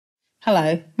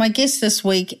Hello. My guest this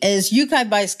week is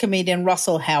UK-based comedian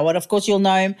Russell Howard. Of course, you'll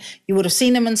know him. You would have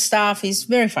seen him in stuff. He's a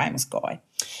very famous guy.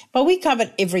 But we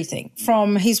covered everything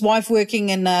from his wife working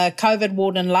in a COVID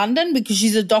ward in London because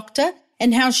she's a doctor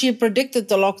and how she had predicted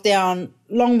the lockdown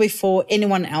long before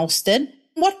anyone else did.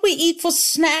 What we eat for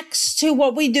snacks to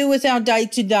what we do with our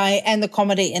day-to-day and the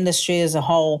comedy industry as a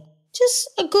whole. Just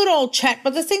a good old chat.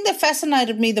 But the thing that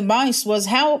fascinated me the most was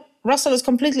how Russell is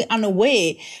completely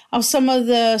unaware of some of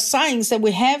the sayings that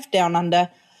we have down under.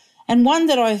 And one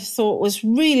that I thought was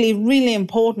really, really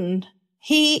important.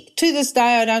 He, to this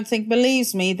day, I don't think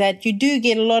believes me that you do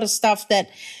get a lot of stuff that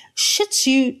shits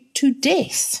you to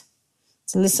death.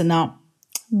 So listen up.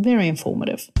 Very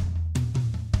informative.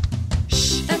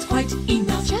 Shh, that's quite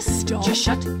enough. Just stop. Just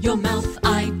shut your mouth.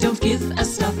 I don't give a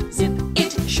stuff. Zip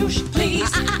it, shush,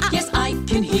 please. Yes, I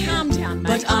can hear. Calm down, mate.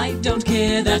 But I don't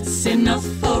care. That's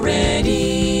enough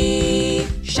already.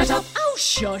 Shut up. Oh,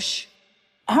 shush.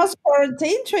 How's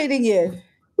quarantine treating you?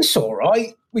 It's all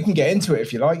right. We can get into it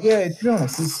if you like. Yeah, to be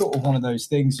honest, it's sort of one of those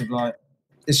things of like,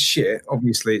 it's shit.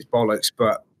 Obviously, it's bollocks.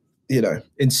 But, you know,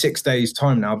 in 6 days'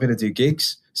 time now, I've got to do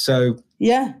gigs. So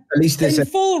yeah, at least there's in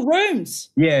full rooms.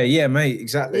 Yeah, mate,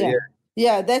 exactly.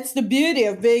 Yeah, that's the beauty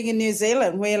of being in New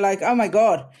Zealand. We're like, oh my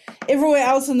God, everywhere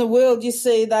else in the world, you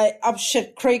see they up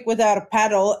shit creek without a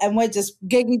paddle, and we're just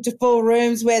gigging to full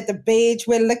rooms. We're at the beach.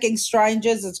 We're licking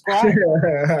strangers. It's great.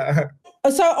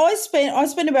 So I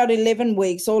spent about 11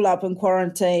 weeks all up in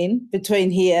quarantine between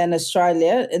here and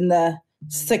Australia in the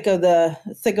thick of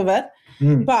it.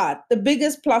 But the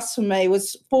biggest plus for me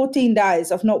was 14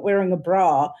 days of not wearing a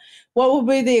bra. What would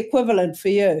be the equivalent for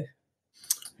you?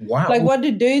 Wow. Like, what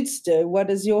do dudes do?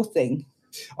 What is your thing?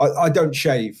 I don't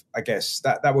shave, I guess.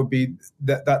 That would be,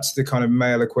 that's the kind of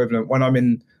male equivalent. When I'm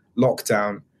in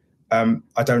lockdown,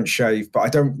 I don't shave, but I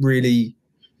don't really,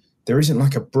 there isn't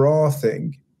like a bra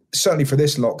thing. Certainly for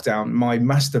this lockdown, my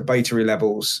masturbatory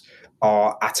levels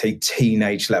are at a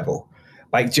teenage level.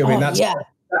 Like, do you know what I mean?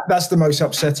 That's the most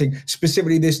upsetting.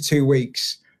 Specifically this 2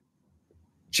 weeks,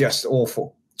 just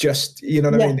awful. Just, you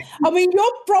know what I mean? I mean,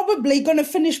 you're probably going to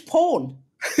finish porn.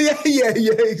 yeah,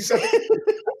 exactly.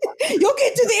 You'll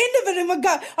get to the end of it and we'll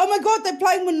go, oh my God, they're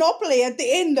playing Monopoly at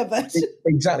the end of it.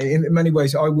 Exactly. In many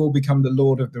ways, I will become the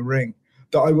Lord of the Ring.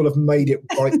 That I will have made it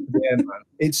right to the end, man.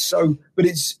 It's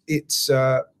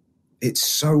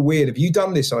so weird. Have you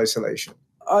done this isolation?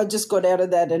 I just got out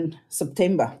of that in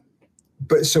September.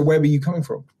 But so where were you coming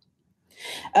from?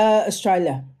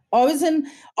 Australia.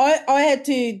 I had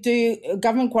to do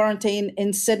government quarantine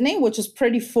in Sydney, which is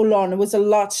pretty full on. It was a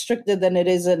lot stricter than it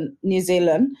is in New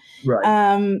Zealand.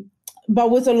 Right.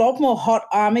 But with a lot more hot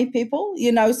army people,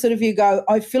 you know, sort of you go,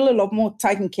 I feel a lot more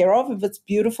taken care of if it's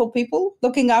beautiful people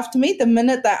looking after me. The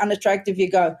minute they're unattractive,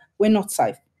 you go, we're not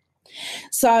safe.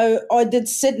 So I did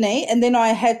Sydney, and then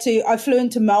I flew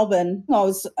into Melbourne. I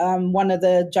was one of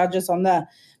the judges on the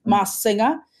Masked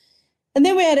Singer. And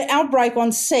then we had an outbreak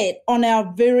on set on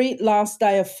our very last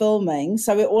day of filming.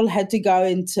 So we all had to go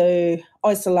into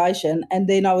isolation. And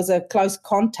then I was a close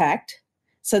contact.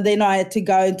 So then I had to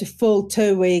go into full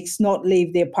 2 weeks, not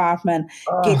leave the apartment,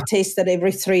 get tested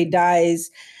every 3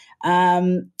 days.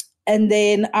 And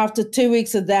then after 2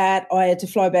 weeks of that, I had to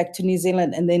fly back to New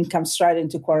Zealand and then come straight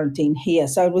into quarantine here.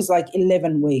 So it was like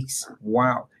 11 weeks.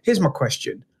 Wow. Here's my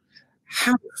question.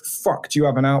 How the fuck do you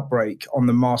have an outbreak on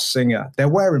the Masked Singer? They're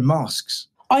wearing masks.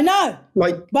 I know.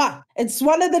 But it's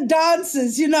one of the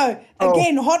dances, you know.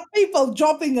 Again, hot people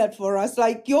dropping it for us.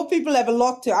 Like, your people have a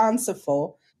lot to answer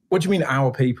for. What do you mean,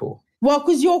 our people? Well,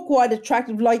 because you're quite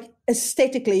attractive. Like,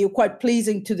 aesthetically, you're quite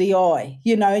pleasing to the eye,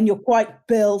 you know, and you're quite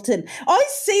built. And I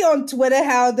see on Twitter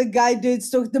how the gay dudes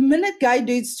talk. The minute gay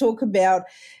dudes talk about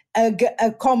a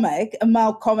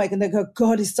male comic, and they go,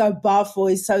 God, he's so buff, or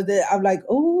he's so that, I'm like,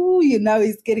 oh, you know,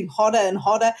 he's getting hotter and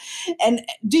hotter. And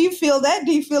do you feel that?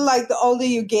 Do you feel like the older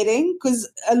you're getting? Because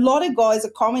a lot of guys are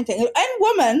commenting, and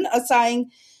women are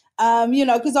saying, you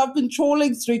know, because I've been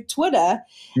trawling through Twitter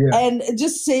and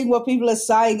just seeing what people are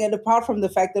saying. And apart from the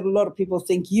fact that a lot of people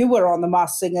think you were on the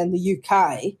Masked Singer in the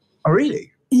UK. Oh,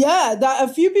 really? Yeah, a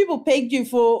few people pegged you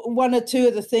for one or two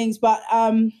of the things, but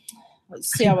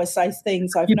see how I say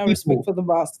things. I have no respect for the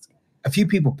masks. A few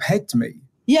people pegged me.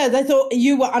 Yeah, they thought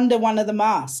you were under one of the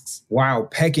masks. Wow,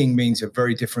 pegging means a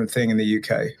very different thing in the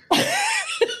UK.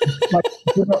 Like,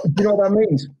 do you know what that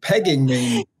means? Pegging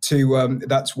means to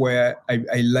that's where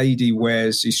a lady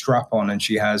wears the strap on and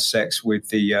she has sex with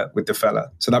the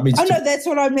fella. So that means. Oh no, that's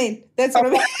what I mean. That's what I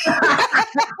mean.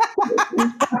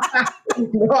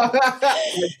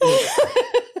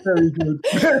 Very good.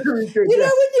 Very good. You know,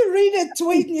 when you read a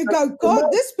tweet and you go, God,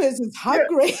 this person's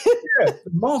hungry. Yeah,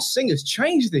 the Masked Singer's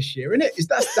changed this year, isn't it?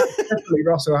 That's definitely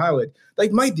Russell Howard.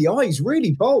 They've made the eyes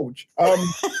really bulge.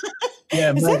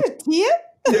 Yeah, is that a tear?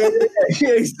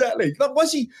 yeah, exactly. Like,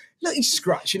 look, he's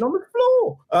scratching on the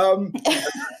floor.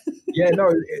 Yeah,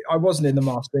 no, I wasn't in the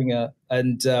Masked Singer,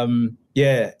 and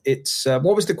yeah, it's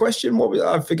what was the question?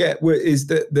 I forget. Is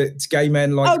that gay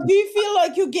men like? Oh, do you feel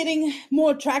like you're getting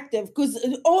more attractive? Because,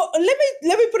 let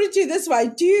me put it to you this way: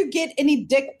 do you get any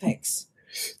dick pics?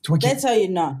 That's how you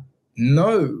know.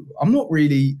 No, I'm not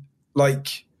really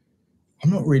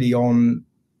on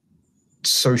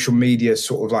social media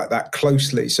sort of like that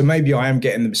closely. So maybe I am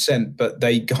getting them sent, but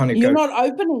they kind of You're not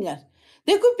opening it.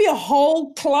 There could be a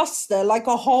whole cluster, like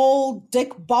a whole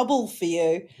dick bubble for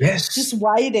you. Yes. Just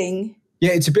waiting.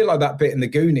 Yeah, it's a bit like that bit in the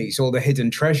Goonies or the hidden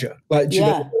treasure. Like, do you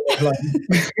know, like,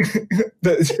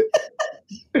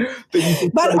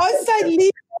 but I say leave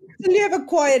until you have a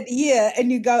quiet ear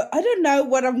and you go, I don't know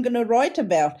what I'm going to write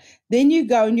about. Then you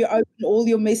go and you open all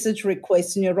your message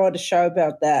requests and you write a show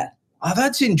about that. Oh,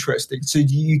 that's interesting. So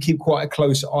you keep quite a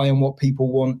close eye on what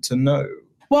people want to know?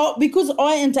 Well, because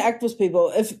I interact with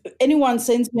people. If anyone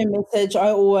sends me a message, I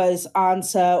always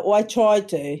answer, or I try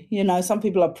to. You know, some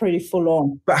people are pretty full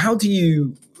on. But how do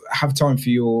you have time for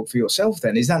yourself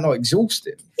then? Is that not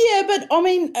exhausting? Yeah, but I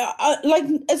mean, like,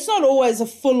 it's not always a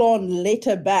full on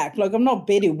letter back. Like, I'm not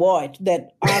Betty White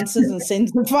that answers and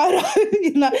sends the photo.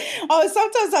 You know,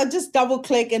 sometimes I just double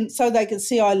click and so they can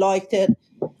see I liked it.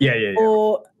 Yeah.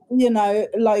 Or, you know,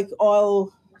 like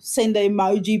I'll send an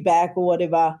emoji back or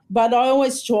whatever. But I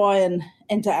always try and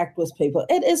interact with people.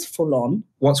 It is full on.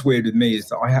 What's weird with me is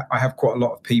that I have quite a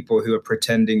lot of people who are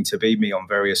pretending to be me on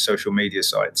various social media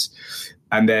sites.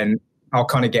 And then I'll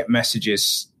kind of get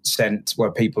messages sent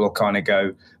where people will kind of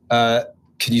go,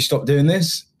 can you stop doing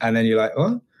this? And then you're like,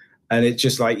 what? And it's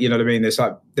just like, you know what I mean?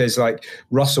 There's like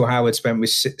Russell Howard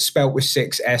spelt with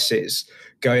 6 S's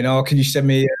going, oh, can you send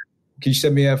me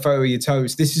a photo of your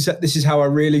toes? This is how I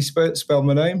really spell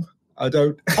my name. I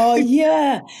don't. Oh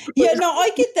yeah. No,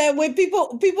 I get that where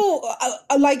people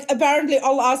are like, apparently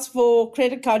I'll ask for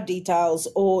credit card details,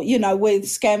 or you know, where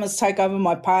scammers take over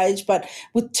my page, but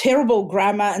with terrible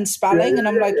grammar and spelling, and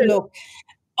I'm like, look.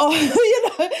 Oh,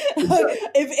 you know,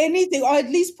 if anything, I at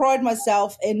least pride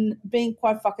myself in being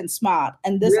quite fucking smart,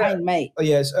 and this ain't me. Oh,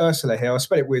 yeah, it's Ursula here. I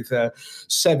spell it with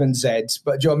 7 Z's,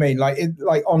 but do you know what I mean?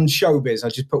 Like on Showbiz, I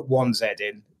just put 1 Z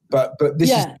in. But this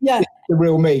is the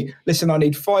real me. Listen, I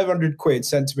need 500 quid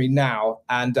sent to me now,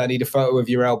 and I need a photo of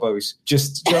your elbows.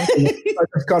 Just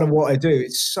that's kind of what I do.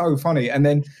 It's so funny. And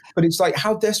then, but it's like,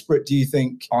 how desperate do you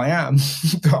think I am?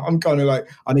 I'm kind of like,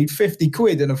 I need 50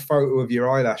 quid and a photo of your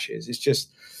eyelashes. It's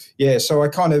just, yeah. So I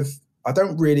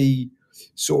don't really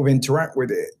sort of interact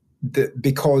with it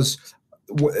because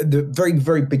the very,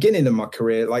 very beginning of my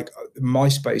career, like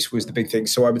MySpace was the big thing.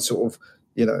 So I would sort of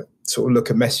look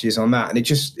at messages on that, and it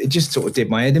just sort of did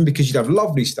my head in, because you'd have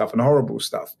lovely stuff and horrible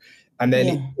stuff, and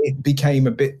then it became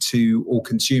a bit too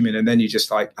all-consuming, and then you're just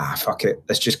like, fuck it,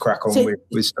 let's just crack on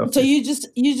with stuff. So you just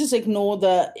ignore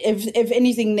the if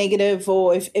anything negative,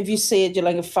 or if you see it, you're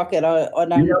like, fuck it, I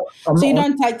don't. No, so you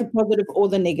don't take the positive or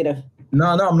the negative. No,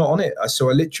 I'm not on it. So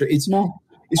I literally,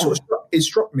 it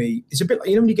struck me. It's a bit like,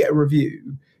 you know, when you get a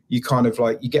review, you kind of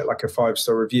like, you get like a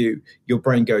 5-star review, your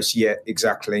brain goes, yeah,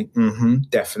 exactly.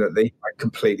 Definitely. I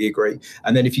completely agree.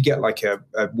 And then if you get like a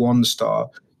 1-star,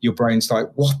 your brain's like,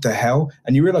 what the hell?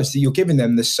 And you realize that you're giving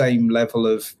them the same level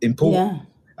of importance. Yeah.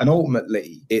 And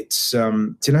ultimately, it's,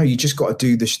 you just got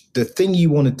to do the thing you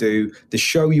want to do, the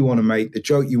show you want to make, the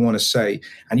joke you want to say.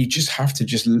 And you just have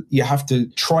to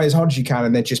try as hard as you can,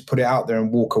 and then just put it out there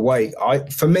and walk away.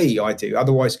 For me, I do.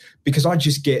 Otherwise, because I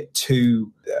just get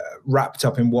too wrapped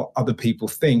up in what other people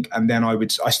think. And then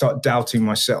I start doubting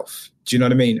myself. Do you know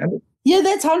what I mean? Yeah,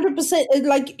 that's 100%.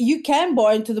 Like, you can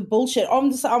buy into the bullshit.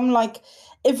 I'm like,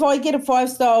 if I get a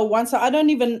 5-star or 1-star, I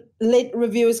don't even let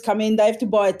reviewers come in. They have to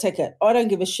buy a ticket. I don't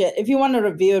give a shit. If you want to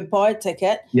review it, buy a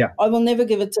ticket. Yeah. I will never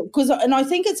give it to, and I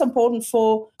think it's important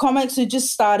for comics who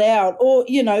just start out, or,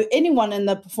 you know, anyone in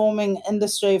the performing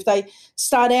industry, if they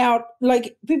start out,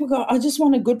 like, people go, I just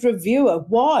want a good reviewer.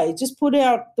 Why? Just put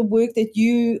out the work that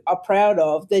you are proud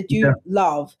of, that you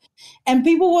love, and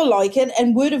people will like it.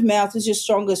 And word of mouth is your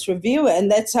strongest reviewer.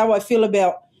 And that's how I feel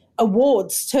about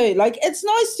awards too. Like, it's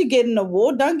nice to get an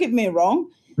award, don't get me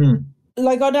wrong,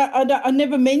 like I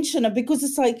never mention it because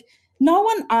it's like no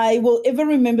one will ever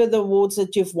remember the awards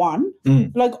that you've won.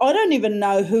 Like I don't even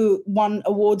know who won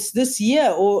awards this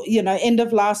year or, end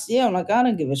of last year. I'm like, I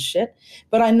don't give a shit.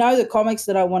 But I know the comics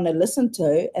that I want to listen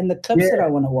to and the clips that I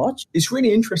want to watch. It's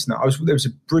really interesting. There was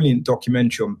a brilliant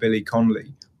documentary on Billy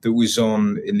Connolly that was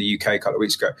on in the UK a couple of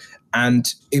weeks ago.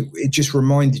 And it just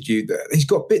reminded you that he's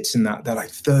got bits in that. They're like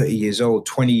 30 years old,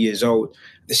 20 years old.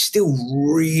 They're still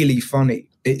really funny.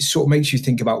 It sort of makes you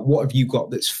think about what have you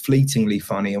got that's fleetingly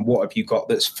funny and what have you got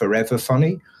that's forever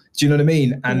funny. Do you know what I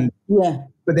mean? And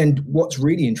but then what's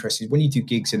really interesting is when you do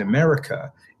gigs in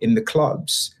America, in the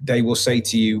clubs, they will say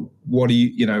to you, what do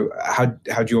you, how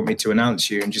do you want me to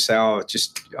announce you? And just say,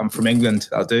 I'm from England,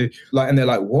 I'll do. And they're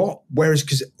like, what? Whereas,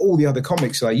 because all the other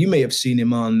comics, you may have seen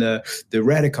him on the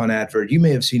Radicon advert, you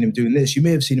may have seen him doing this, you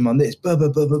may have seen him on this, blah, blah,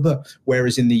 blah, blah, blah.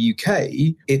 Whereas in the UK,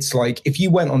 it's like, if you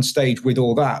went on stage with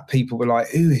all that, people were like,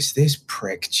 who is this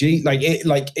prick? Gee, we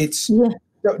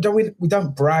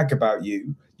don't brag about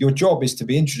you. Your job is to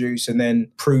be introduced and then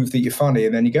prove that you're funny.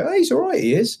 And then you go, hey, he's all right,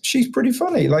 he is. She's pretty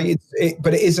funny.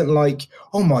 But it isn't like,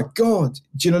 oh my God.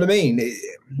 Do you know what I mean?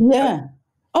 Yeah.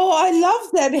 Oh, I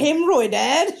love that hemorrhoid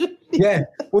ad. Yeah.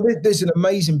 Well, there's an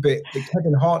amazing bit that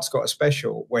Kevin Hart's got a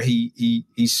special where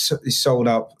he's sold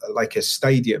out like a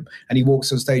stadium and he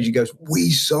walks on stage and goes,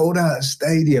 we sold out a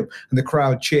stadium. And the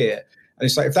crowd cheer. And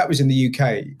it's like, if that was in the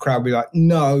UK, the crowd would be like,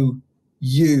 no,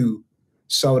 you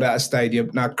sold out a stadium.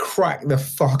 Now crack the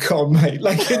fuck on, mate.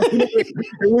 It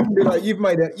wouldn't be like you've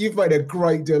made a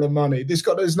great deal of money.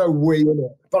 There's no we in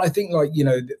it. But I think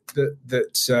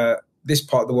that this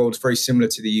part of the world is very similar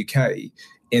to the UK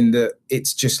in that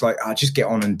it's just like just get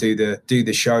on and do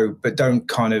the show, but don't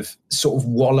kind of sort of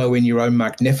wallow in your own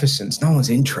magnificence. No one's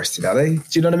interested, are they? Do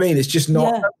you know what I mean? It's just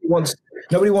not. Yeah.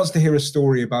 Nobody wants to hear a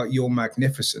story about your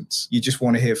magnificence. You just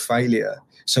want to hear failure,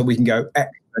 so we can go.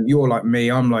 And you're like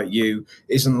me, I'm like you.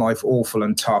 Isn't life awful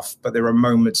and tough? But there are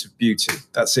moments of beauty.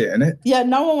 That's it, isn't it? Yeah,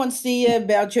 no one wants to hear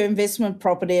about your investment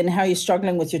property and how you're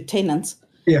struggling with your tenants.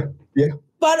 Yeah.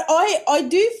 But I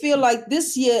do feel like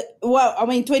this year,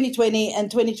 2020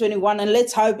 and 2021, and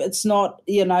let's hope it's not,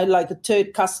 like a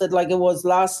turd custard like it was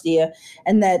last year,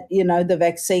 and that, the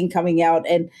vaccine coming out.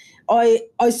 And I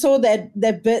saw that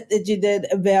bit that you did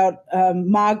about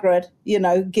Margaret,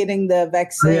 getting the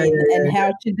vaccine and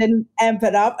how she didn't amp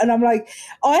it up. And I'm like,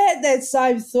 I had that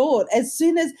same thought. As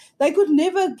soon as they could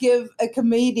never give a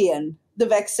comedian the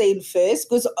vaccine first,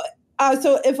 because I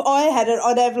thought if I had it,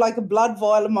 I'd have like a blood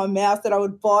vial in my mouth that I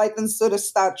would bite and sort of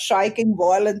start shaking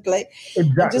violently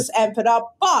and just amp it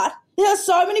up. But there are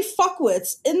so many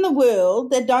fuckwits in the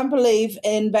world that don't believe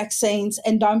in vaccines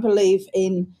and don't believe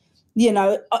in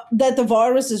that the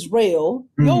virus is real.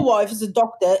 Your wife is a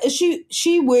doctor. Is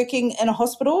she working in a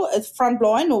hospital at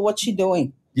frontline, or what's she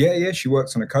doing? Yeah, she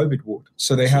works on a COVID ward.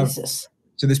 So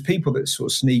so there's people that sort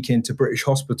of sneak into British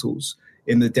hospitals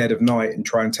in the dead of night and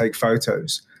try and take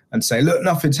photos and say, look,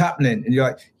 nothing's happening. And you're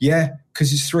like, yeah,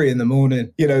 because it's 3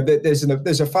 a.m.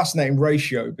 There's a fascinating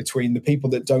ratio between the people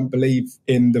that don't believe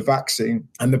in the vaccine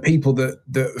and the people that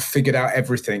figured out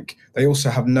everything. They also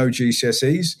have no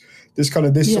GCSEs. There's kind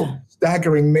of this sort of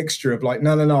staggering mixture of like,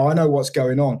 no, I know what's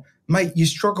going on. Mate, you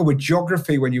struggled with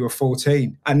geography when you were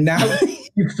 14 and now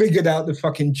you figured out the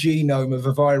fucking genome of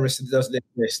a virus that doesn't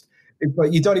exist. It's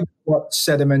like you don't even know what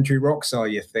sedimentary rocks are,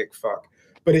 you thick fuck.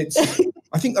 But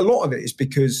I think a lot of it is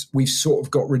because we've sort of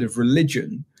got rid of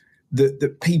religion,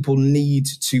 that people need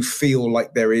to feel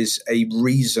like there is a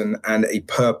reason and a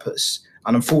purpose.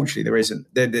 And unfortunately, there isn't.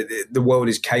 The world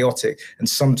is chaotic and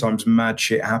sometimes mad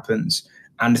shit happens.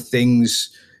 And things,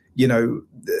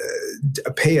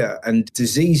 appear and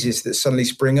diseases that suddenly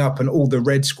spring up and all the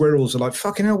red squirrels are like,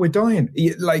 fucking hell, we're dying.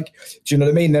 Like, do you know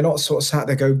what I mean? They're not sort of sat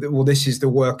there go, well, this is the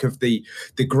work of the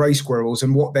grey squirrels.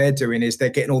 And what they're doing is they're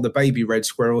getting all the baby red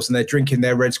squirrels and they're drinking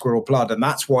their red squirrel blood. And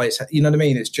that's why it's, you know what I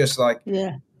mean? It's just like,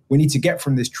 we need to get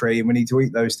from this tree and we need to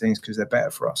eat those things because they're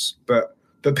better for us. But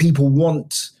people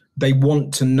want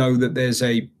to know that there's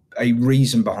a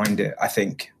reason behind it. I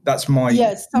think that's my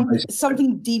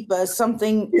something deeper,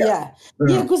 something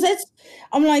because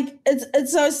I'm like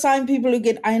it's those same people who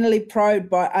get anally probed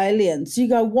by aliens. You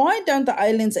go, why don't the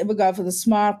aliens ever go for the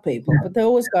smart people, but they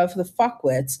always go for the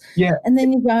fuckwits? And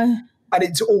then you go, and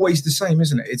it's always the same,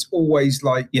 isn't it? It's always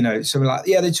like, something like,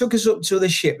 they took us up to the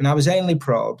ship and I was anally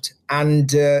probed and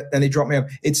then they dropped me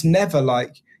off. It's never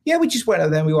like, we just went over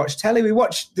there and we watched telly. We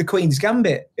watched The Queen's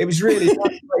Gambit. It was really, do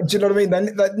you know what I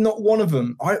mean? Like, not one of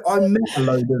them.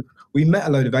 We met a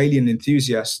load of alien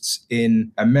enthusiasts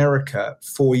in America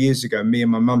 4 years ago. Me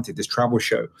and my mum did this travel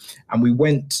show and we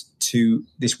went to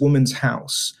this woman's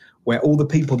house where all the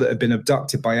people that had been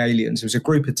abducted by aliens, there was a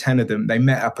group of 10 of them, they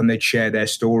met up and they'd share their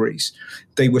stories.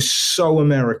 They were so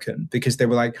American because they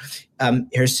were like,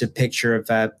 here's a picture of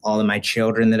all of my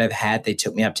children that I've had. They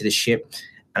took me up to the ship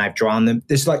and I've drawn them.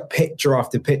 There's like picture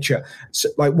after picture. So,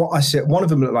 like what I said, one of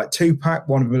them looked like Tupac,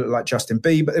 one of them looked like Justin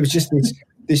Bieber. It was just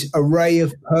this array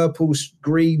of purple,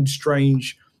 green,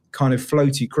 strange kind of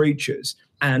floaty creatures.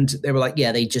 And they were like,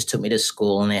 yeah, they just took me to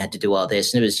school and they had to do all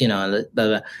this. And it was, blah,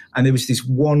 blah. And there was this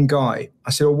one guy.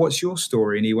 I said, well, what's your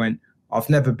story? And he went, I've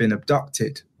never been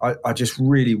abducted. I just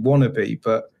really want to be,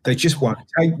 but they just want to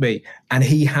take me. And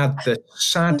he had the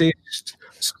saddest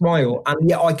smile. And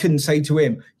yet I couldn't say to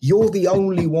him, you're the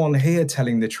only one here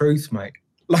telling the truth, mate.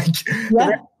 Like,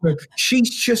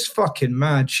 she's just fucking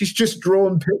mad. She's just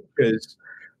drawn pictures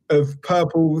of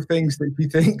purple things that she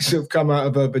thinks have come out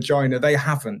of her vagina. They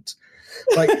haven't.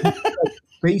 Like,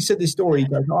 he said this story. He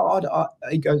goes,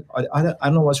 I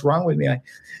don't know what's wrong with me.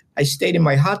 I stayed in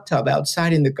my hot tub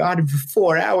outside in the garden for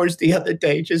 4 hours the other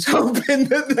day, just hoping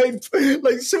that they'd,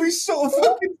 like, so he's sort of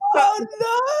fucking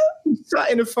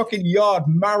sat in a fucking yard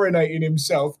marinating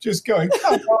himself, just going,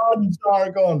 come on,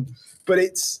 Sargon. But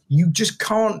you just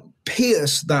can't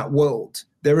pierce that world.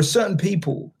 There are certain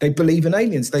people, they believe in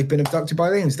aliens. They've been abducted by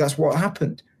aliens. That's what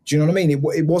happened. Do you know what I mean?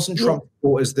 It wasn't Trump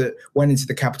supporters that went into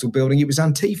the Capitol building. It was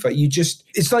Antifa.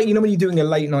 It's like, when you're doing a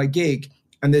late night gig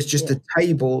and there's just a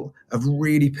table of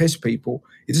really pissed people.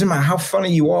 It doesn't matter how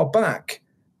funny you are back.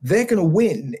 They're going to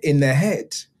win in their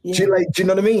head. Yeah. Do you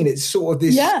know what I mean? It's sort of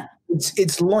this. Yeah.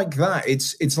 It's like that.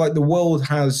 It's like the world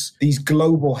has these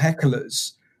global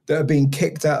hecklers that are being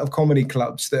kicked out of comedy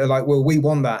clubs that are like, well, we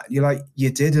won that. You're like,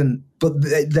 you didn't. But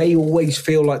they always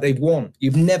feel like they've won.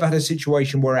 You've never had a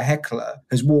situation where a heckler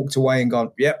has walked away and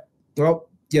gone, yep, well,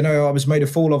 I was made a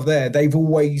fool of there. They've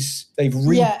read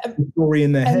the story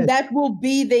in their head. And that will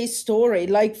be their story.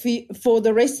 Like for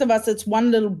the rest of us, it's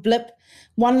one little blip,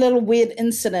 one little weird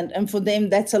incident. And for them,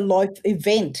 that's a life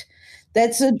event.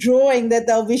 That's a drawing that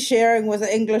they'll be sharing with an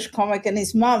English comic and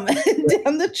his mum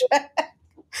down the track.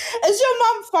 Is your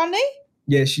mum funny?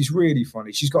 Yeah, she's really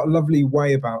funny. She's got a lovely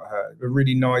way about her, a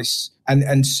really nice,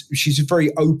 and she's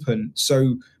very open.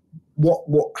 So what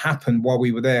happened while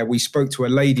we were there, we spoke to a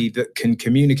lady that can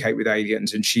communicate with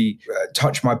aliens, and she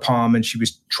touched my palm and she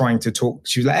was trying to talk.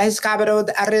 She was like,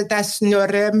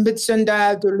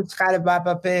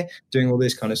 doing all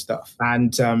this kind of stuff.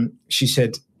 And she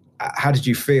said, how did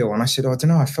you feel? And I said, I don't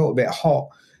know, I felt a bit hot.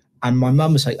 And my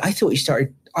mum was like, I thought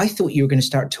you were going to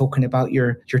start talking about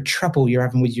your trouble you're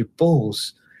having with your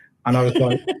balls. And I was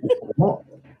like, what?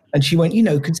 And she went,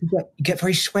 because you get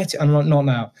very sweaty. And I'm like, not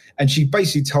now. And she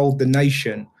basically told the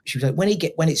nation, she was like, when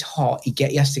it's hot, he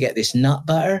has to get this nut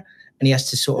butter. And he has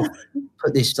to sort of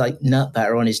put this like nut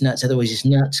butter on his nuts. Otherwise his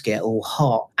nuts get all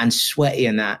hot and sweaty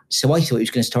and that. So I thought he was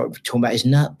going to start talking about his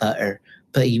nut butter,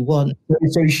 but he wasn't.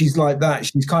 So she's like that.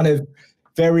 She's kind of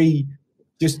very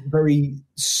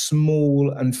small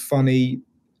and funny.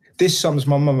 This sums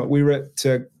my mum up. We were at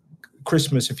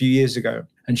Christmas a few years ago,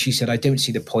 and she said, I don't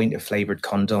see the point of flavoured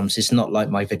condoms. It's not like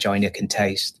my vagina can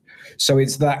taste. So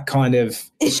it's that kind of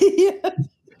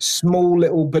small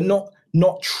little, but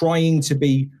not trying to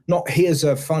be, not here's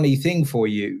a funny thing for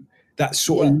you. That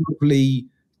sort of lovely,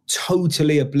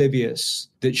 totally oblivious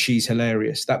that she's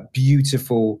hilarious. That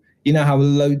beautiful, how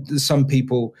some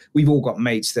people, we've all got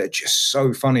mates that are just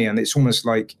so funny, and it's almost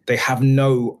like they have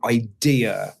no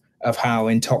idea of how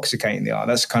intoxicating they are.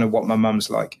 That's kind of what my mum's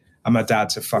like. And my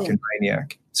dad's a fucking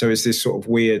maniac. So it's this sort of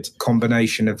weird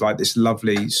combination of like this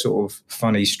lovely sort of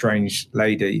funny, strange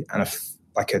lady and a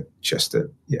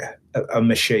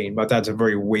machine. My dad's a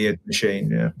very weird machine,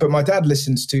 yeah. But my dad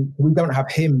we don't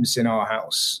have hymns in our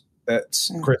house at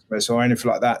Christmas or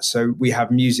anything like that. So we have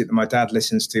music that my dad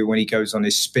listens to when he goes on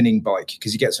his spinning bike,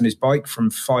 because he gets on his bike from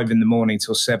 5 a.m.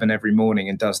 till 7 every morning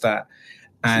and does that.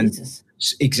 And Jesus.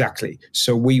 Exactly.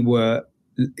 So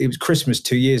it was Christmas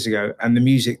 2 years ago, and the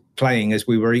music playing as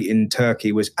we were eating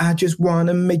turkey was, I just want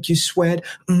to make you sweat,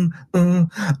 like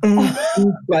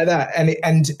that. And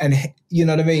you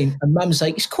know what I mean? And mum's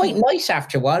like, it's quite nice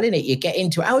after a while, isn't it? You get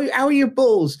into it. How are your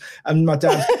balls? And my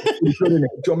dad's really good in it.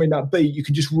 Do you know what I mean? That beat, you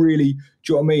can just really, do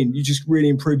you know what I mean? You just really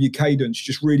improve your cadence,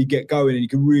 just really get going, and you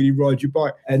can really ride your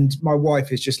bike. And my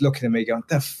wife is just looking at me going,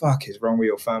 the fuck is wrong with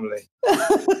your family?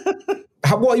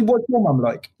 What's your mum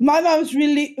like? My mum's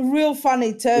really real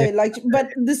funny too. Yeah. But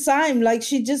the same.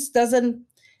 She just doesn't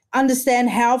understand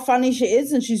how funny she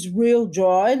is, and she's real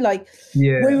dry.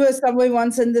 We were somewhere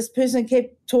once, and this person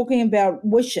kept talking about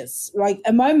wishes.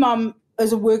 And my mum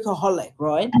is a workaholic,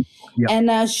 right? Yeah.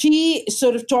 And she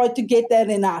sort of tried to get that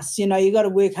in us. You got to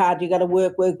work hard. You got to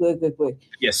work.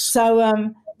 Yes.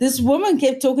 So this woman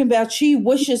kept talking about she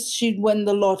wishes she'd win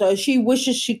the lotto. She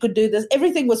wishes she could do this.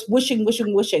 Everything was wishing.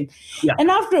 Yeah.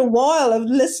 And after a while of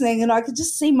listening, and I could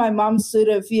just see my mum sort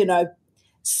of,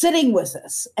 sitting with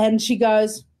us. And she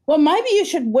goes, well, maybe you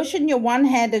should wish in your one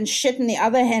hand and shit in the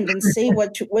other hand and see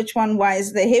which one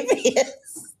weighs the heaviest.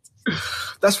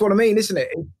 That's what I mean, isn't it?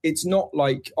 It's not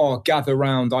like, gather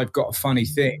round, I've got a funny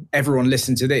thing. Everyone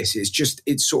listen to this.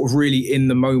 It's sort of really in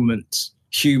the moment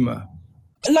humour.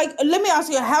 Like, let me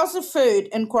ask you, how's the food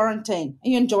in quarantine? Are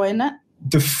you enjoying it?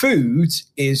 The food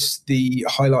is the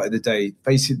highlight of the day.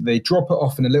 Basically, they drop it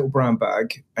off in a little brown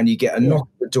bag and you get a knock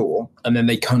at the door and then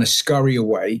they kind of scurry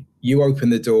away. You open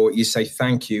the door, you say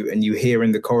thank you, and you hear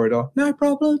in the corridor, no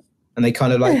problem. And they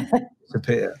kind of like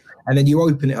disappear. And then you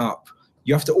open it up.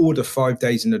 You have to order 5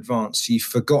 days in advance. So you've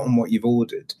forgotten what you've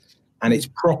ordered. And it's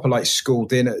proper like school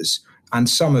dinners. And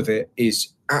some of it is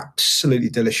absolutely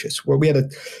delicious. Well, we had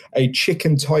a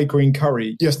chicken Thai green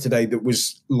curry yesterday that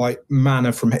was like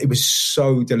manna from, it was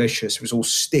so delicious. It was all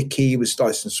sticky. It was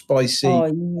nice and spicy. Oh,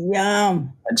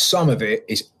 yum. And some of it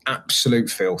is absolute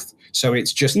filth. So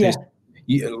it's just this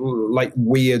like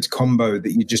weird combo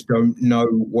that you just don't know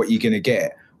what you're going to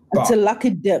get. But it's a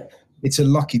lucky dip. It's a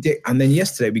lucky dip. And then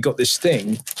yesterday we got this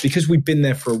thing, because we'd been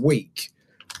there for a week,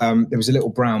 there was a little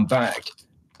brown bag.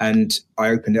 And I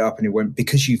opened it up and it went,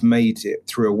 because you've made it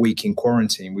through a week in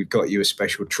quarantine, we've got you a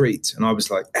special treat. And I was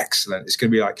like, excellent. It's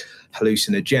going to be like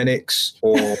hallucinogenics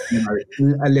or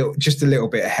a little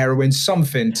bit of heroin,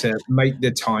 something to make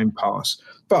the time pass.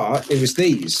 But it was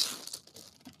these.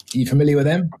 Are you familiar with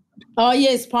them? Oh,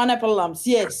 yes, pineapple lumps,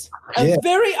 yes. A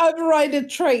very overrated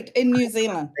treat in New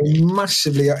Zealand.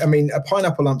 Massively. I mean, a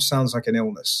pineapple lump sounds like an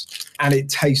illness and it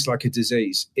tastes like a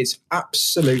disease. It's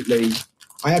absolutely...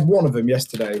 I had one of them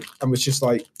yesterday and was just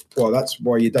like, well, that's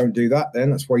why you don't do that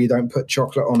then. That's why you don't put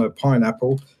chocolate on a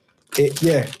pineapple.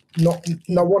 No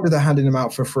wonder they're handing them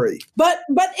out for free. But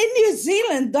in New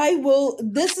Zealand,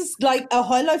 this is like a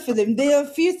highlight for them. There are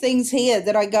a few things here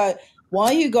that I go, why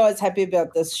are you guys happy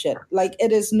about this shit? Like,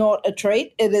 it is not a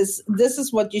treat. This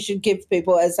is what you should give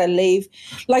people as they leave.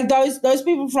 Like those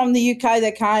people from the UK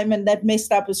that came and that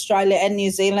messed up Australia and New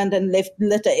Zealand and left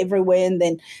litter everywhere and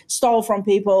then stole from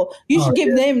people. You should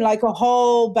give them like a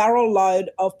whole barrel load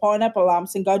of pineapple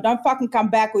lumps and go, don't fucking come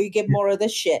back or you get more of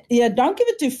this shit. Yeah, don't give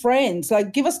it to friends.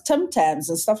 Like, give us Tim Tams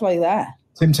and stuff like that.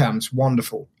 Tim Tams,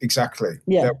 wonderful. Exactly.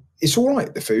 Yeah. It's all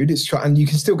right, the food. And you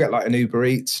can still get like an Uber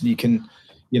Eats and you can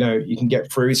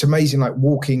get through. It's amazing, like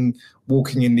walking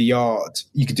in the yard.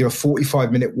 You could do a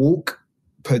 45-minute walk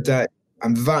per day.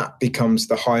 And that becomes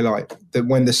the highlight, that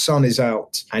when the sun is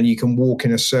out and you can walk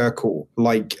in a circle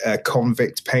like a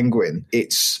convict penguin,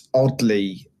 it's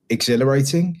oddly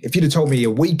exhilarating. If you'd have told me a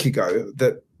week ago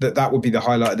that would be the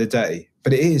highlight of the day,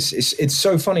 but it is. It's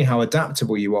so funny how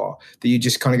adaptable you are that you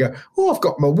just kind of go, oh, I've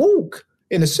got my walk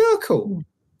in a circle.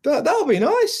 That'll be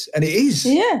nice. And it is.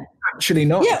 Yeah. Actually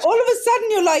not. Yeah, all of a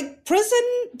sudden you're like,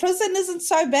 prison isn't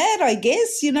so bad, I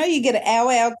guess. You get an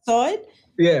hour outside.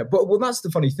 Yeah, but that's the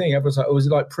funny thing. Everyone's like, oh, is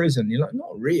it like prison? You're like,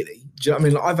 not really. Do you know what I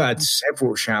mean? Like, I've had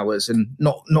several showers and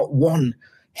not one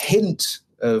hint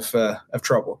of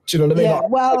trouble. Do you know what I mean? Yeah,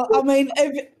 like, well, I mean,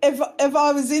 if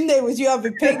I was in there with you, I'd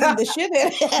be pegging the shit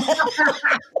out.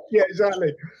 Yeah,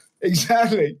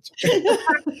 exactly.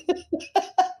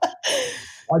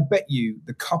 I bet you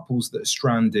the couples that are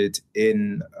stranded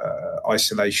in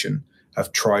isolation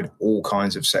have tried all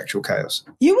kinds of sexual chaos.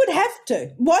 You would have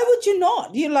to. Why would you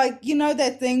not? You're like,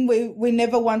 that thing we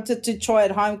never wanted to try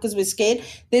at home because we're scared.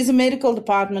 There's a medical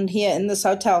department here in this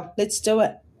hotel. Let's do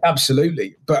it.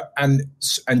 Absolutely. But and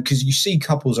because you see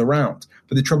couples around,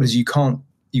 but the trouble is you can't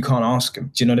ask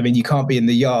them. Do you know what I mean? You can't be in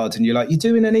the yard and you're like, you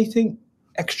doing anything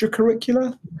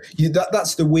extracurricular?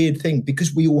 That's the weird thing,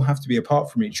 because we all have to be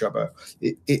apart from each other.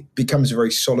 It becomes a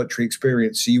very solitary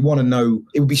experience. So you want to know,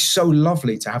 it would be so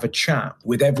lovely to have a chat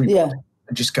with everybody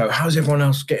and just go, how's everyone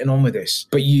else getting on with this?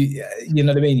 But you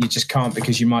know what I mean? You just can't,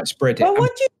 because you might spread it. But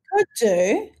what you could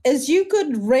do is you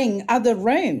could ring other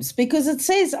rooms, because it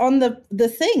says on the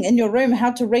thing in your room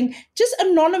how to ring, just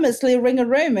anonymously ring a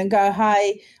room and go,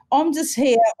 hey, I'm just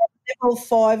here on level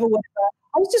 5 or whatever.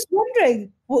 I was just wondering,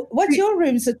 what's your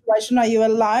room situation? Are you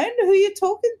alone? Who are you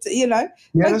talking to? Yeah,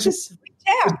 just reach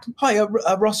out. Hi,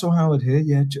 Russell Howard here.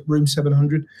 Yeah, room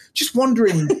 700. Just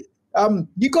wondering,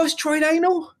 you guys tried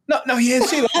anal? No, yeah,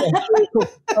 see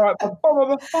that. All right,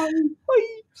 bye.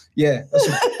 Yeah.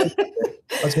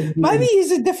 That's maybe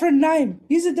use a different name.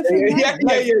 Name. Yeah,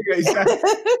 exactly.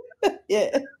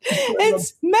 Yeah.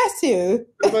 It's Matthew.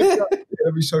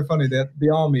 It'd be so funny. The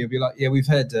army would be like, yeah, we've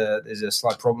heard there's a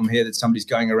slight problem here that somebody's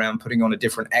going around putting on a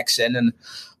different accent and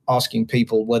asking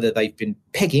people whether they've been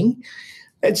pegging.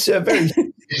 It's a very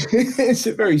it's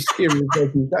a very serious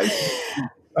reputation.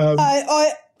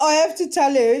 I have to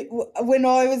tell you, when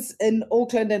I was in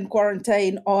Auckland in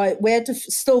quarantine, we had to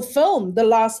still film the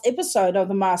last episode of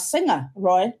The Masked Singer,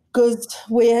 right? Because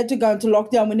we had to go into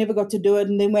lockdown. We never got to do it,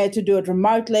 and then we had to do it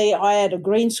remotely. I had a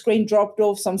green screen dropped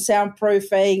off, some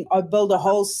soundproofing. I built a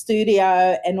whole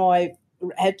studio, and I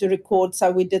had to record.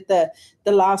 So we did the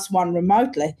last one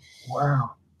remotely.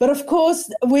 Wow. But of course,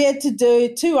 we had to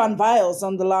do 2 unveils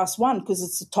on the last one because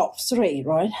it's the top 3,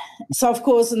 right? So, of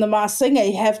course, in The Masked Singer,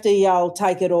 you have to yell,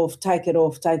 take it off, take it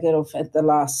off, take it off at the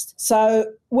last. So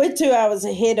we're 2 hours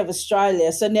ahead of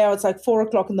Australia. So now it's like 4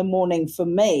 o'clock in the morning for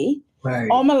me. Right.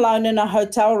 I'm alone in a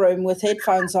hotel room with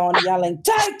headphones on yelling,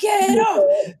 take it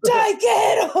off, take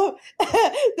it off.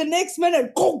 The next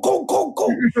minute, go, go, go, go.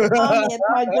 I'm at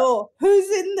my door. Who's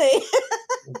in there?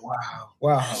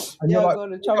 Wow. And Yeah,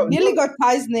 you're nearly got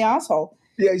tased in the asshole.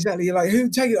 Yeah, exactly. You're like,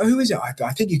 who is it?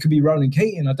 I think it could be Ronan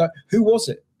Keating. Who was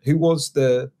it? Who was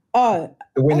the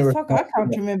winner of I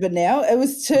can't remember now. It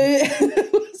was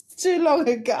too long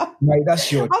ago. Mate,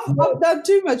 that's your... I've done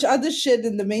too much other shit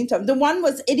in the meantime. The one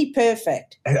was Eddie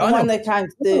Perfect. The one that came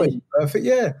through. Eddie Perfect,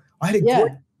 yeah. I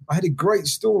had a great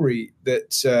story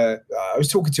that I was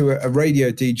talking to a radio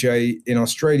DJ in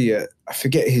Australia. I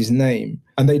forget his name.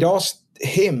 And they'd asked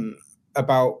him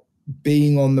about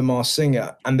being on The Masked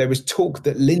Singer, and there was talk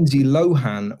that Lindsay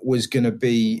Lohan was going to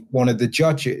be one of the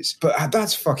judges. But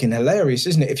that's fucking hilarious,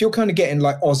 isn't it? If you're kind of getting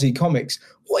like Aussie comics,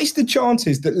 what is the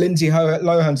chances that Lindsay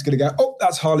Lohan's going to go, oh,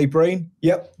 that's Harley Breen?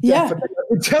 Yep. Yeah.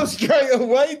 Tell straight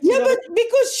away. Yeah, but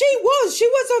because she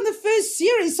was on the first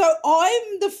series, so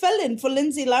I'm the fill-in for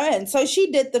Lindsay Lohan. So she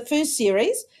did the first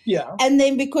series. Yeah. And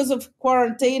then because of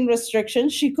quarantine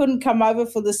restrictions, she couldn't come over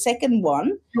for the second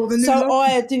one. So I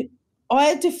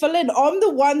had to fill in. I'm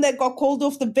the one that got called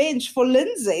off the bench for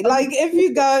Lindsay. Like, if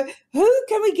you go, who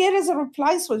can we get as a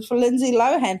replacement for Lindsay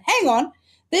Lohan? Hang on.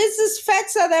 There's this fat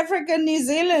South African New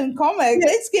Zealand comic. Yeah.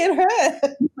 Let's get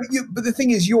her. But the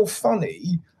thing is, you're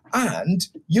funny and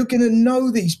you're going to know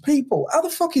these people. How the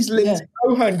fuck is Lindsay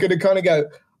Lohan going to kind of go,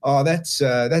 oh, that's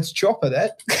Chopper,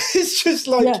 that? It's just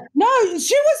like... Yeah. No,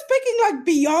 she was picking like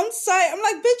Beyonce. I'm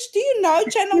like, bitch, do you know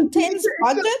Channel 10's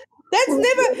budget? That's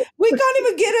never... We can't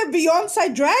even get a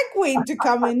Beyonce drag queen to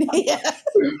come in here.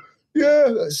 Yeah,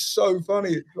 that's so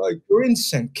funny. It's like, you're in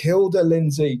St Kilda,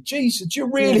 Lindsay. Jesus, do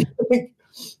you really think...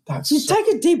 Take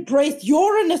a deep breath.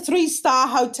 You're in a 3-star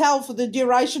hotel for the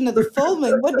duration of the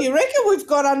filming. What do you reckon we've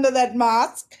got under that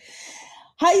mask?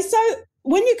 Hey, so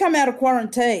when you come out of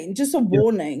quarantine, just a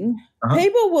warning,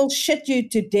 people will shit you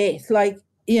to death. Like,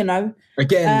 you know.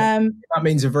 Again, that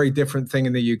means a very different thing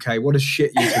in the UK. What a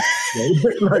shit you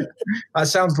to like, that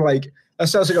sounds like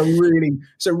it's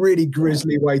a really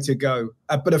grisly way to go.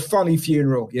 But a funny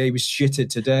funeral. Yeah, he was shitted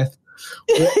to death.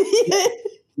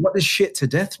 What does shit to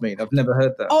death mean? I've never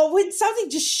heard that. Oh, when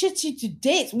something just shits you to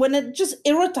death, when it just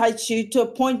irritates you to a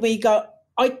point where you go,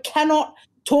 I cannot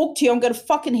talk to you. I'm going to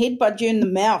fucking headbutt you in the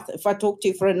mouth if I talk to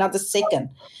you for another second.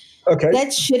 Okay.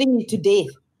 That's shitting you to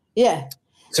death. Yeah.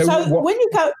 So when you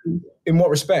go... In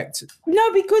what respect?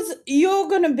 No, because you're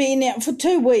going to be now for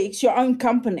 2 weeks, your own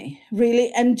company,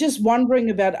 really, and just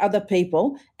wondering about other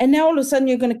people. And now all of a sudden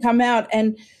you're going to come out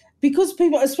and... Because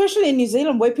people, especially in New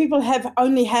Zealand, where people have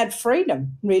only had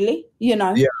freedom, really, you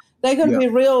know, they're going to be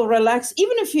real relaxed.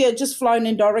 Even if you had just flown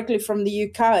in directly from the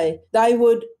UK, they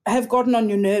would have gotten on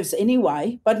your nerves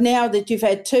anyway. But now that you've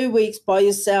had 2 weeks by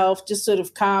yourself, just sort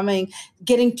of calming,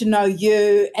 getting to know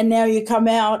you, and now you come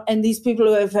out and these people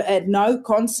who have had no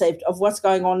concept of what's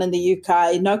going on in the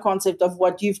UK, no concept of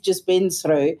what you've just been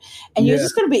through, and you're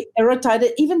just going to be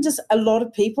irritated. Even just a lot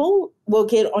of people will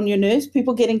get on your nerves,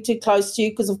 people getting too close to you,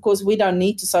 because, of course, we don't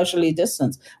need to socially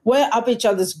distance. We're up each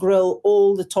other's grill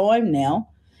all the time now.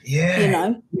 Yeah, you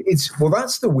know,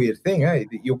 that's the weird thing, eh?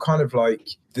 That you're kind of like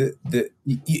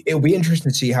it'll be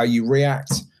interesting to see how you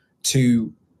react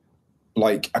to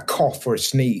like a cough or a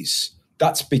sneeze.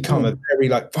 That's become a very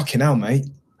like fucking hell, mate.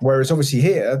 Whereas obviously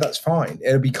here, that's fine.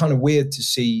 It'll be kind of weird to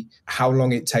see how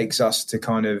long it takes us to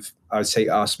kind of, I would say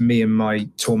us, me and my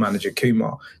tour manager,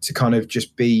 Kumar, to kind of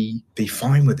just be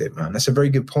fine with it, man. That's a very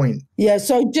good point. Yeah,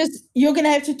 so just, you're going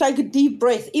to have to take a deep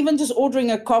breath. Even just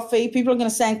ordering a coffee, people are going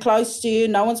to stand close to you.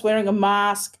 No one's wearing a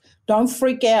mask. Don't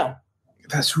freak out.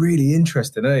 That's really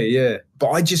interesting, eh? Yeah. But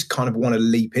I just kind of want to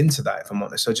leap into that, if I'm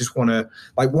honest. I just want to,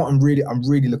 like, what I'm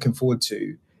really looking forward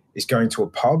to is going to a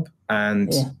pub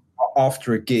and... Yeah.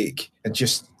 After a gig and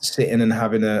just sitting and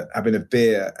having a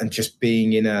beer and just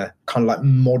being in a kind of like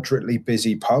moderately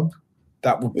busy pub,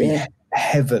 that would be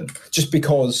heaven. Just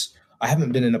because I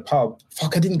haven't been in a pub.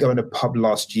 Fuck, I didn't go in a pub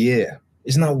last year.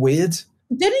 Isn't that weird?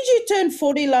 Didn't you turn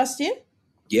 40 last year?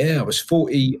 Yeah, I was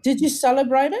 40. Did you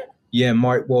celebrate it? Yeah,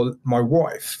 my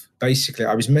wife, basically,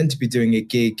 I was meant to be doing a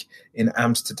gig in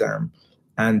Amsterdam,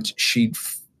 and she'd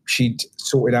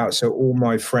sorted out so all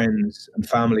my friends and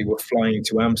family were flying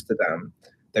to Amsterdam.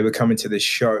 They were coming to this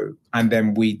show, and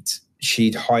then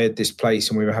she'd hired this place,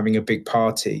 and we were having a big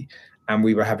party, and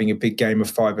we were having a big game of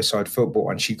five-a-side football,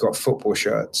 and she got football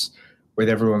shirts with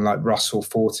everyone like Russell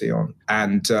 40 on.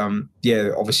 And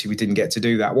obviously we didn't get to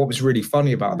do that. What was really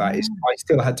funny about that is I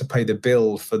still had to pay the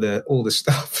bill for all the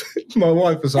stuff. My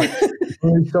wife was like,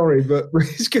 I'm sorry, but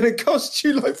it's going to cost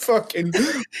you like fucking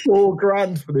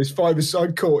 $4,000 for this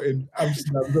five-a-side court in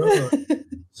Amsterdam.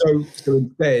 So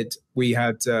instead we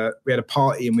had a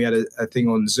party, and we had a thing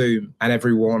on Zoom, and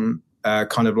everyone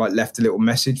kind of like left a little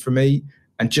message for me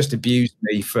and just abused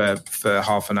me for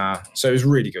half an hour. So it was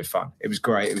really good fun. It was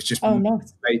great. It was just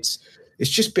nice. It's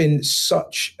just been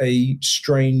such a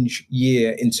strange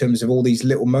year in terms of all these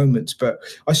little moments. But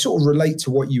I sort of relate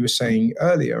to what you were saying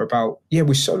earlier about,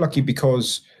 we're so lucky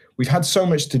because we've had so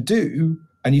much to do.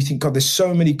 And you think, God, there's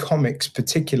so many comics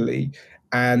particularly,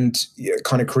 and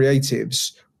kind of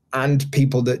creatives and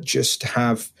people that just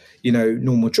have,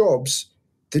 normal jobs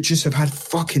that just have had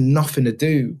fucking nothing to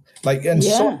do.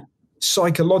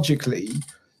 Psychologically,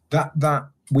 that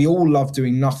we all love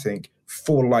doing nothing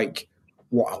for like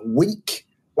a week.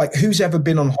 Like, who's ever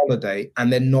been on holiday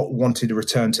and then not wanted to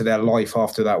return to their life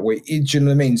after that week? Do you know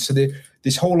what I mean? So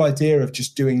this whole idea of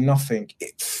just doing nothing,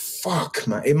 fuck,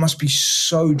 man, it must be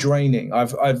so draining.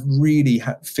 I've really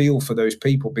feel for those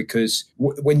people, because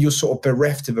when you're sort of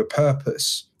bereft of a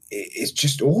purpose, it's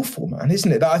just awful, man,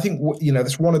 isn't it? I think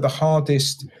that's one of the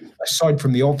hardest, aside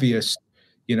from the obvious,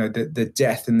 the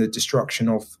death and the destruction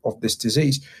of this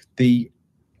disease.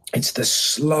 It's the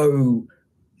slow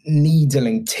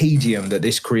needling tedium that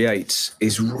this creates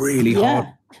is really hard.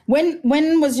 When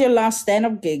was your last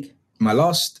stand-up gig? My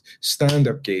last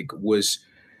stand-up gig was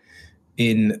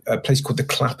in a place called the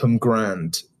Clapham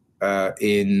Grand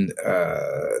in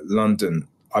London.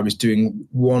 I was doing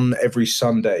one every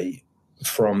Sunday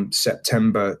from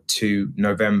September to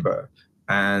November,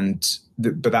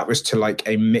 but that was to like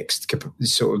a mixed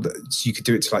sort of, you could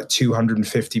do it to like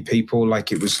 250 people.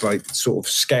 Like, it was like sort of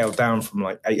scaled down from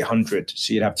like 800.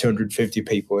 So you'd have 250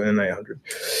 people and 800.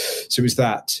 So it was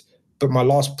that. But my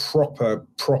last proper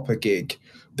gig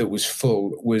that was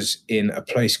full was in a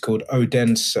place called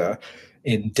Odense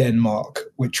in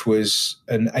Denmark, which was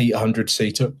an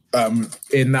 800-seater.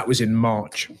 And that was in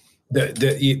March.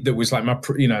 That was like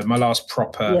my last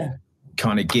proper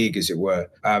kind of gig, as it were.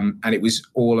 And it was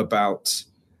all about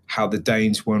how the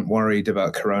Danes weren't worried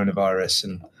about coronavirus,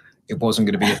 and it wasn't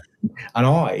going to be and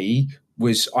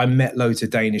I met loads of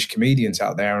Danish comedians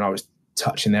out there, and I was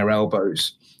touching their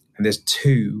elbows. And there's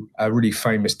two really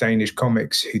famous Danish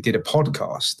comics who did a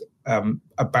podcast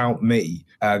about me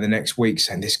the next week,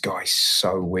 saying, this guy's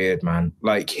so weird, man.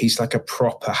 Like, he's like a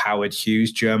proper Howard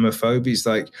Hughes germaphobe. He's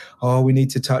like, oh, we need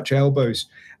to touch elbows.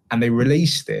 And they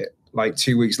released it like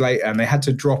 2 weeks later, and they had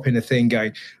to drop in a thing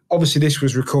going, obviously this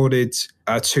was recorded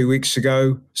 2 weeks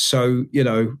ago, so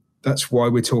that's why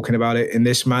we're talking about it in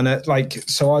this manner. Like,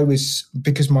 so I was,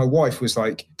 because my wife was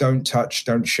like, don't touch,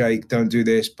 don't shake, don't do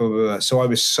this, blah, blah, blah. So I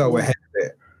was so ahead of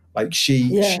it. Like,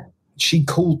 she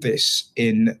called this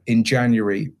in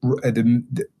January, at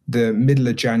the middle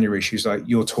of January. She was like,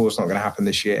 your tour's not going to happen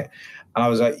this year. And I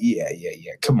was like, yeah.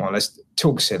 Come on, let's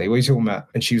talk silly. What are you talking about?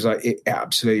 And she was like, it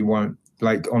absolutely won't.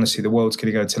 Like, honestly, the world's going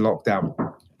to go into lockdown.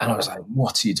 And I was like,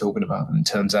 what are you talking about? And it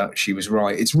turns out she was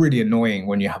right. It's really annoying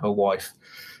when you have a wife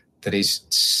that is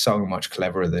so much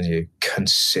cleverer than you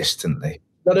consistently.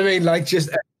 You know what I mean? Like, just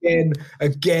again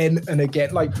and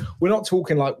again. Like, we're not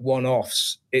talking like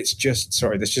one-offs. It's just,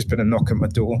 sorry, there's just been a knock at my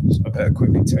door. So I better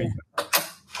quickly take it.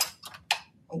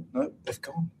 Oh, no, they've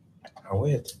gone. How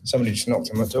weird. Somebody just knocked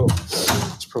on my door.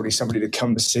 It's probably somebody to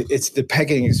come to see. It's the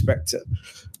pegging inspector.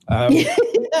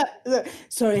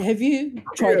 Sorry, have you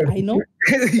tried anal?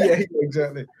 Yeah,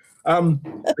 exactly.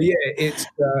 But yeah, it's,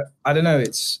 I don't know,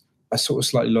 I sort of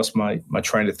slightly lost my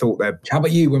train of thought there. How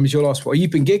about you? When was your last one?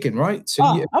 You've been gigging, right? So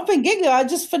I've been gigging. I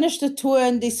just finished a tour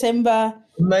in December.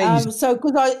 Amazing. So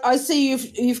because I see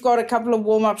you've got a couple of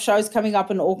warm-up shows coming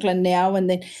up in Auckland now, and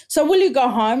then, so will you go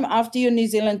home after your New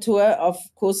Zealand tour, of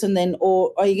course, and then,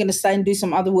 or are you going to stay and do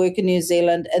some other work in New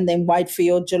Zealand and then wait for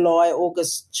your July,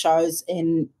 August shows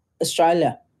in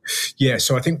Australia? Yeah,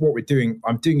 so I think what we're doing,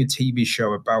 I'm doing a TV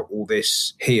show about all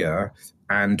this here,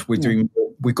 and we've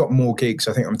got more gigs.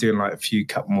 I think I'm doing like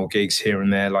couple more gigs here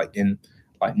and there, like in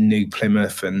like New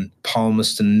Plymouth and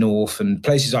Palmerston North and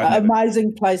places I've never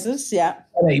amazing places, yeah.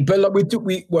 But like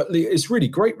it's really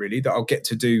great, really, that I'll get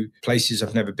to do places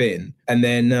I've never been. And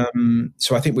then,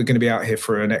 so I think we're going to be out here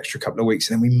for an extra couple of weeks,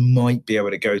 and then we might be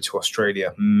able to go to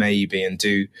Australia, maybe, and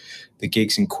do the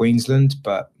gigs in Queensland,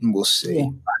 but we'll see.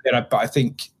 Yeah. But I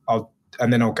think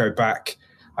then I'll go back.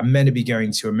 I'm meant to be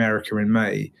going to America in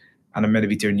May, and I'm meant to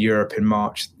be doing Europe in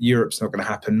March. Europe's not going to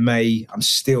happen. May, I'm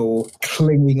still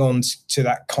clinging on to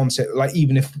that concept. Like,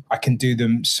 even if I can do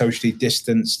them socially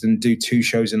distanced and do 2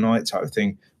 shows a night type of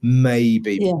thing,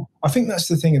 maybe. Yeah. I think that's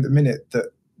the thing at the minute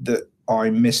that I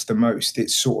miss the most.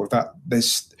 It's sort of that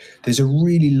there's a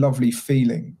really lovely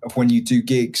feeling of when you do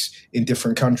gigs in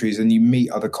different countries and you meet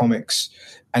other comics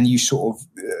and you sort of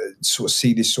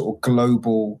see this sort of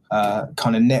global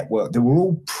kind of network that we're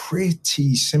all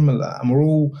pretty similar and we're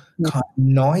all kind of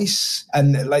nice.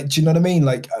 And like, do you know what I mean?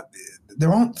 Like,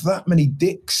 there aren't that many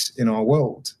dicks in our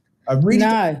world. I really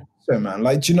don't. So, man,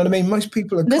 like, do you know what I mean? Most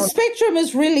people are. The spectrum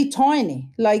is really tiny.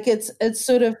 Like, it's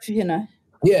sort of, you know.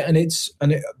 Yeah, and it's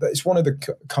one of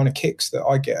the kind of kicks that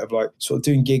I get of like sort of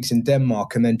doing gigs in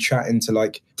Denmark and then chatting to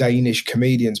like Danish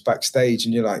comedians backstage,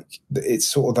 and you're like, it's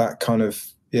sort of that kind of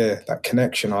that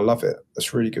connection. I love it.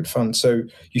 That's really good fun. So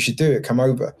you should do it. Come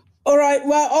over. All right.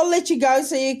 Well, I'll let you go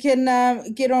so you can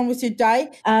get on with your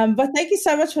day. But thank you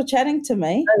so much for chatting to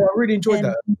me. Hey, I really enjoyed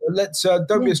that. Let's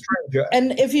don't be a stranger.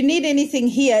 And if you need anything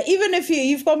here, even if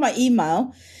you've got my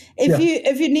email.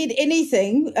 If you need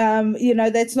anything,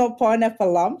 that's not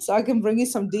pineapple lumps, I can bring you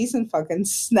some decent fucking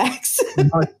snacks.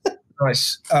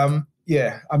 Nice.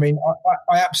 Yeah, I mean,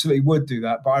 I absolutely would do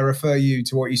that, but I refer you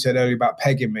to what you said earlier about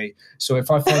pegging me. So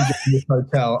if I find you in this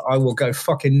hotel, I will go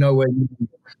fucking nowhere.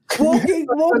 Walking.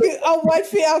 I'll wait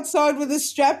for you outside with a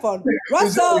strap on.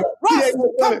 Russell,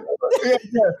 come.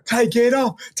 Hey, get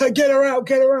her out.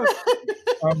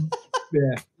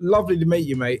 Yeah, lovely to meet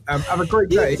you, mate. Have a great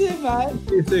day. You too, mate.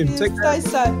 See you soon. Take care. Stay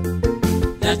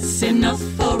safe. That's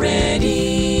enough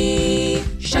already.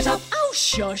 Shut up. Oh,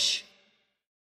 shush.